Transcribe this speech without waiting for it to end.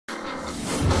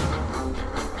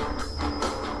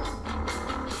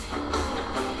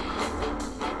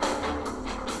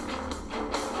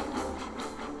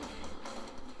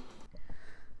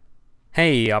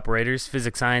Hey operators,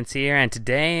 Physics Science here, and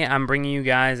today I'm bringing you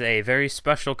guys a very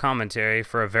special commentary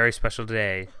for a very special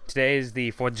day. Today is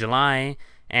the 4th of July,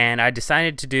 and I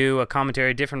decided to do a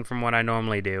commentary different from what I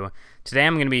normally do. Today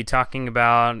I'm going to be talking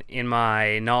about, in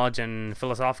my knowledge and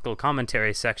philosophical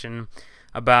commentary section,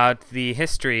 about the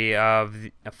history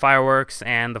of fireworks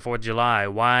and the 4th of July,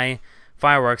 why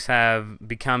fireworks have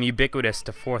become ubiquitous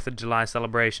to 4th of July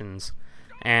celebrations.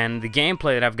 And the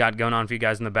gameplay that I've got going on for you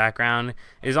guys in the background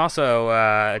is also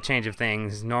a change of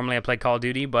things. Normally I play Call of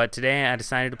Duty, but today I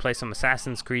decided to play some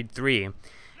Assassin's Creed 3.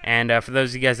 And for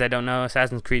those of you guys that don't know,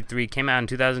 Assassin's Creed 3 came out in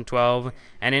 2012,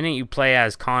 and in it you play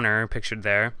as Connor, pictured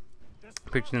there,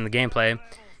 pictured in the gameplay.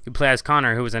 You play as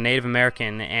Connor, who is a Native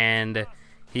American, and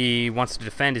he wants to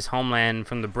defend his homeland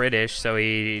from the British, so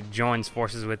he joins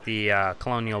forces with the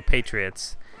colonial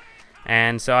patriots.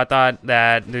 And so I thought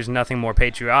that there's nothing more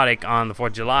patriotic on the 4th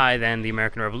of July than the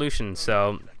American Revolution.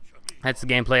 So that's the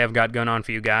gameplay I've got going on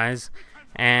for you guys.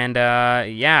 And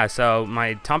yeah, so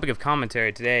my topic of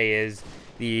commentary today is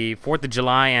the 4th of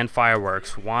July and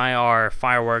fireworks. Why are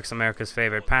fireworks America's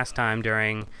favorite pastime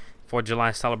during 4th of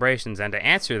July celebrations? And to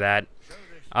answer that,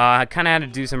 I kind of had to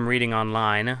do some reading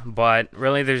online, but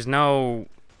really there's no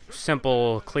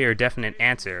simple, clear, definite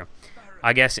answer.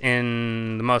 I guess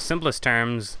in the most simplest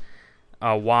terms,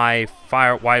 why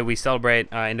we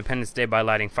celebrate Independence Day by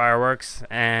lighting fireworks,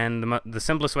 and the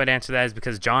simplest way to answer that is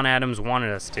because John Adams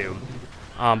wanted us to.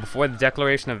 Before the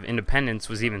Declaration of Independence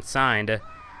was even signed,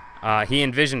 he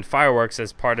envisioned fireworks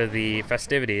as part of the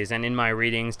festivities, and in my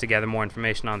readings to gather more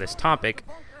information on this topic,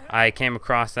 I came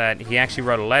across that he actually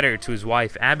wrote a letter to his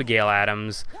wife Abigail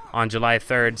Adams on July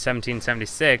 3rd,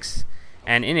 1776,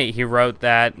 and in it he wrote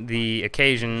that the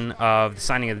occasion of the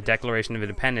signing of the Declaration of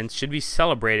Independence should be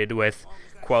celebrated with,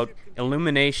 quote,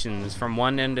 illuminations from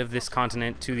one end of this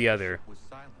continent to the other.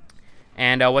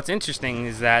 And what's interesting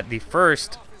is that the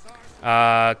first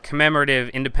commemorative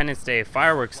Independence Day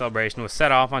fireworks celebration was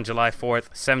set off on July 4th,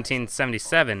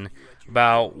 1777,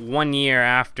 about 1 year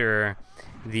after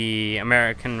the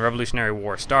American Revolutionary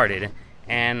War started.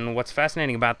 And what's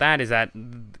fascinating about that is that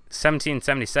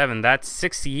 1777, that's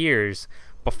 6 years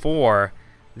before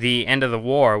the end of the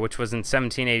war, which was in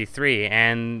 1783,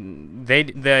 and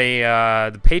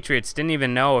the Patriots didn't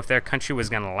even know if their country was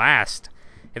going to last,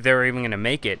 if they were even going to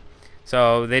make it.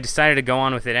 So they decided to go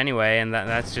on with it anyway, and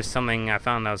that's just something I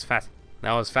found that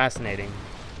was fascinating.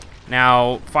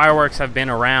 Now, fireworks have been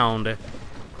around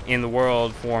in the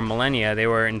world for millennia. They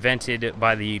were invented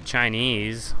by the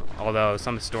Chinese, although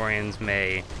some historians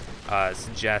may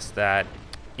suggest that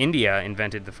India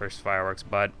invented the first fireworks,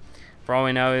 but for all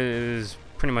we know, it was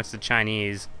pretty much the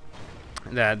Chinese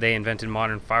that they invented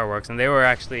modern fireworks, and they were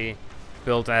actually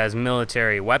built as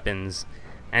military weapons,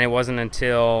 and it wasn't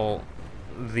until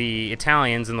the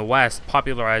Italians in the West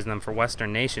popularized them for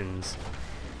Western nations.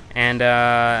 And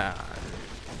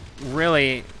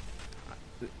really,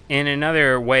 in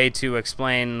another way to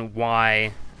explain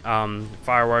why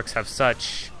fireworks have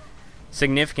such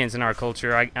significance in our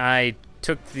culture, I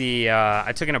took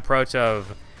an approach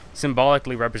of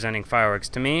symbolically representing fireworks.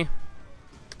 To me,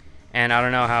 and I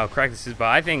don't know how correct this is, but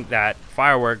I think that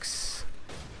fireworks,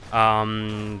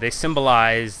 they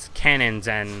symbolize cannons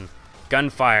and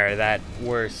gunfire that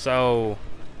were so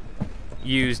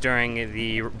used during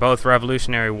the both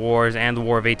Revolutionary Wars and the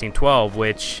War of 1812,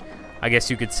 which I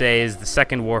guess you could say is the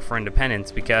second war for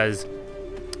independence, because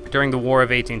during the War of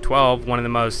 1812, one of the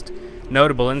most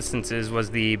notable instances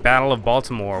was the Battle of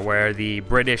Baltimore, where the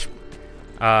British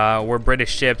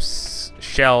ships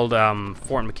shelled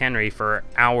Fort McHenry for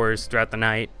hours throughout the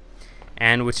night,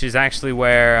 and which is actually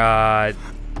where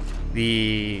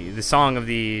the song of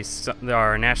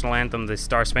our national anthem, the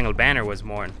Star Spangled Banner, was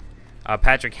born.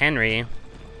 Patrick Henry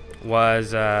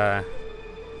was no,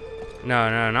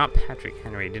 not Patrick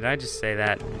Henry. Did I just say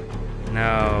that?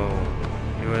 No,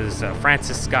 it was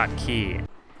Francis Scott Key.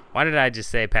 Why did I just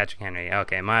say Patrick Henry?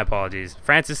 Okay, my apologies.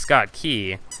 Francis Scott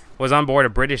Key was on board a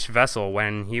British vessel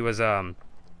when he was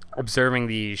observing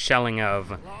the shelling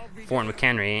of Fort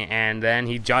McHenry, and then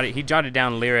he jotted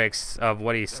down lyrics of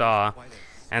what he saw,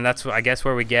 and that's I guess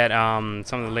where we get some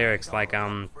of the lyrics, like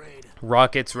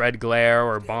rockets, red glare,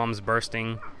 or bombs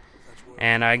bursting.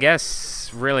 And I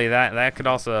guess really that could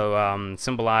also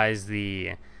symbolize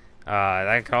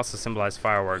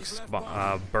fireworks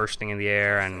bursting in the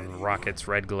air, and rockets,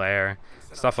 red glare,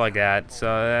 stuff like that. So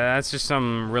that's just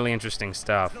some really interesting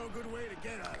stuff.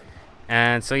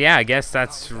 And so yeah, I guess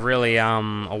that's really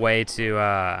a way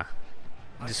to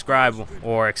describe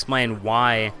or explain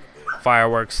why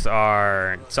fireworks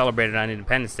are celebrated on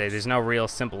Independence Day. There's no real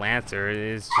simple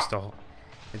answer.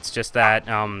 It's just that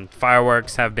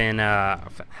fireworks have been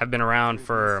around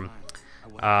for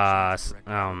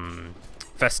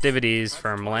festivities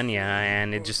for millennia,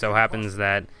 and it just so happens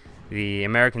that the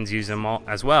Americans use them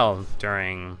as well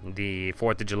during the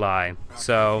 4th of July.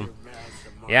 So,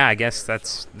 yeah, I guess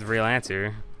that's the real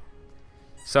answer.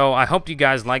 So I hope you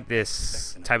guys like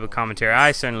this type of commentary.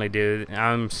 I certainly do.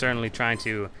 I'm certainly trying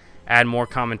to add more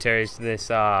commentaries to this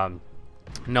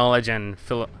knowledge and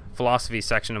philosophy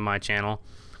section of my channel.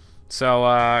 So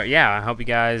yeah, I hope you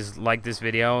guys like this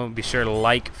video. Be sure to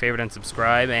like, favorite, and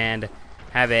subscribe, and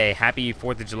have a happy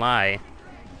 4th of July.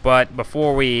 But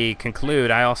before we conclude,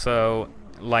 I also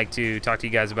like to talk to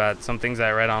you guys about some things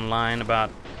I read online about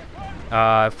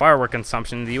firework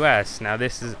consumption in the U.S. Now,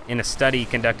 this is in a study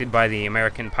conducted by the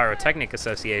American Pyrotechnic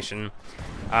Association.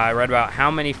 I read about how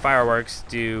many fireworks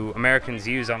do Americans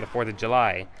use on the 4th of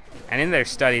July. And in their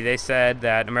study, they said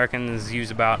that Americans use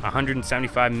about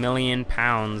 175 million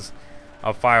pounds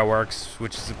of fireworks,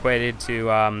 which is equated to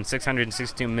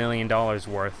 $662 million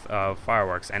worth of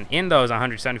fireworks. And in those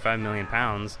 175 million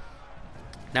pounds,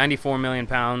 94 million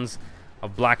pounds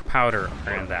of black powder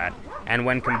are in that. And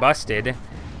when combusted,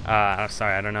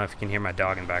 sorry, I don't know if you can hear my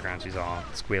dog in the background, she's all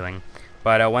squealing.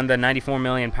 But when the 94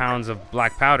 million pounds of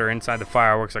black powder inside the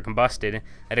fireworks are combusted,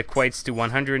 it equates to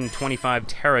 125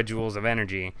 terajoules of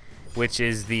energy, which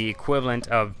is the equivalent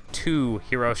of 2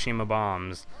 Hiroshima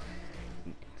bombs.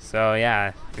 So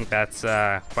yeah, I think that's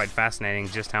quite fascinating,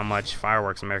 just how much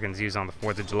fireworks Americans use on the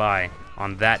 4th of July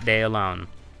on that day alone.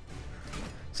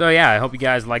 So yeah, I hope you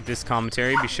guys like this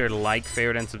commentary. Be sure to like,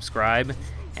 favorite, and subscribe,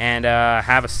 and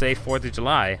have a safe 4th of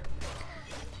July.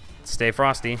 Stay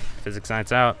frosty. Physics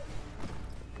Science out.